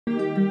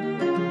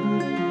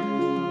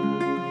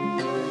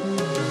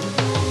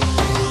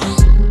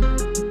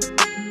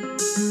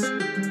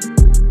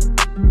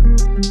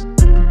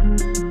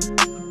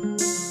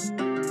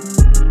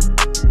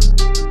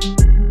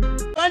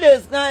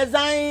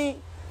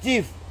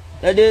thief.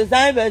 That the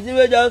sign person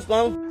will just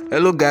come.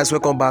 Hello guys,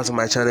 welcome back to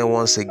my channel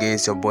once again.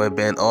 It's your boy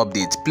Ben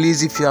Update.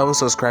 Please, if you haven't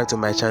subscribed to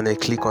my channel,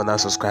 click on that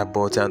subscribe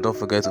button and don't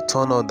forget to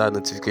turn on that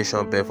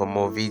notification bell for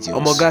more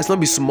videos. Guys, not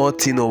be small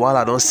thing while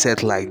I don't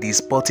set like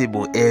this.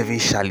 Portable Evan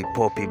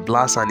Shallipopi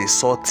blast and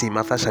assault team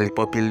after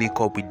Shallipopi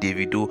link up with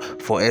Davido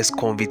for Ex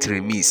Convict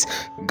remix.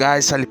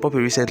 Guys, Shallipopi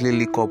recently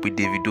linked up with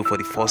Davido for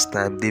the first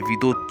time.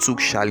 Davido took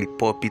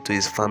Shallipopi to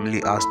his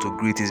family house to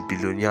greet his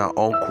billionaire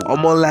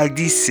uncle. Like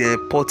this,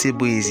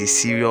 Portable is in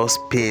serious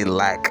pain.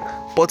 Like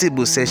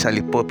Portable said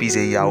Shallipopi is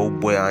a Yahoo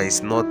boy and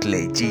it's not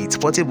legit.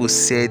 Portable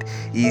said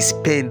he is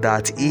pained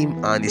that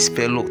him and his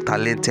fellow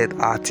talented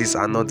artists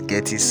are not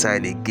getting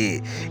signed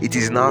again. It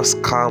is now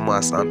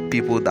scammers and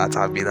people that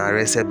have been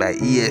arrested by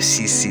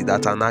EFCC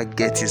that are not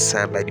getting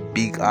signed by the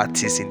big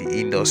artists in the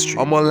industry.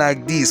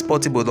 Like this,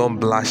 Portable don't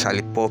blast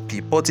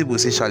Shallipopi. Portable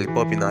say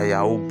Shallipopi is a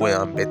Yahoo boy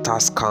and better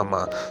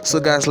scammer. So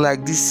guys,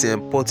 like this,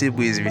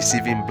 Portable is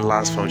receiving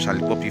blasts from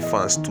Shallipopi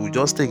fans too.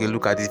 Just take a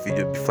look at this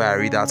video before I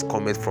read out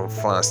comment from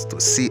fans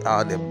to see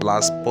how they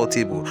blast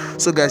Portable.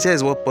 So guys, here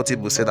is what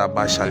Portable said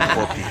about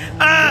Shallipopi.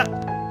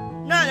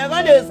 Now they're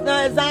going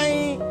to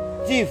sign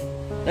thief.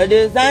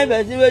 The sign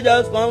person will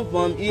just come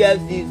from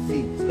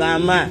EFCC.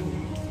 Scammer.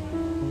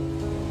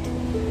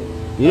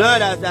 You know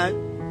understand?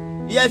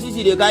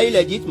 EFCC they carry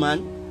legit man.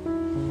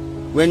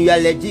 When you are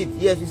legit,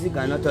 EFCC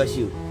cannot touch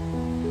you.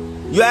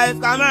 You are a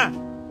scammer.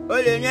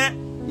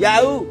 Olenya,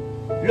 Yahoo,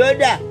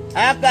 Loader,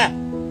 Aka,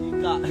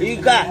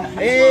 Ika.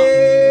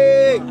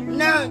 Hey.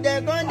 Now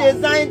they're going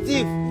to sign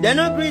thief. They're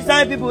not going to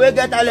sign people who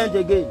get talent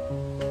again.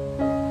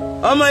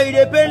 You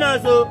dey pay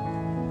us so.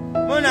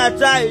 Mona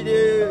try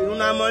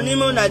the money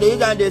mona they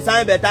use and they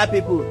sign better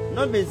people.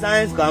 Not be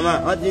sign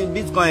scammer. Until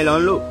Bitcoin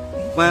on low.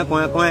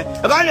 Coin.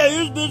 Because they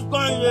use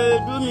Bitcoin, they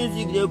do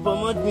music, they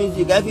promote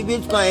music. Every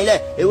Bitcoin,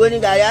 they won't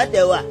get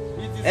out.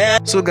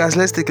 So guys,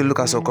 let's take a look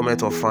at some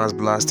comments of fans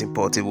blasting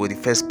Portable. The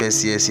first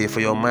person say,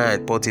 for your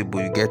mind,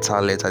 Portable, you get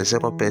talent. And the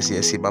second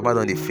person say, Baba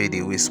don't they fade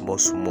away small.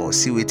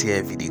 See what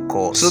envy they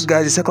cause. So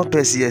guys, the second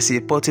person say,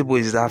 Portable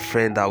is that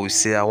friend that will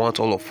say, I want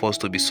all of us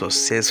to be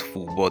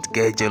successful, but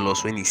get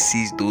jealous when he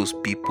sees those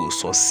people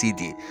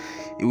succeeding.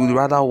 He would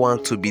rather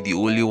want to be the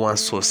only one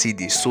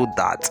succeeding so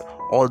that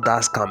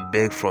others can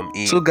beg from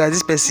him. So guys,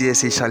 this person here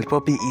says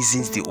Shallipopi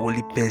isn't the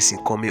only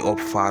person coming up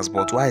fast,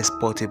 but why is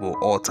Portable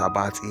hot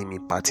about him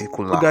in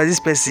particular? So guys, this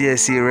person here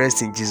says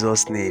rest in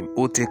Jesus' name.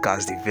 O take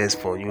as the verse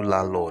for you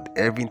landlord.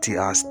 Everything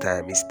has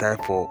time. It's time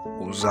for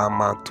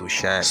Uzama to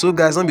shine. So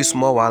guys, don't be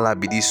small while I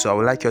be this. So I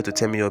would like you to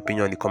tell me your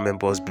opinion in the comment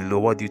box below.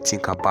 What do you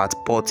think about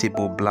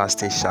Portable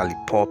blasting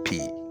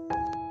Shallipopi?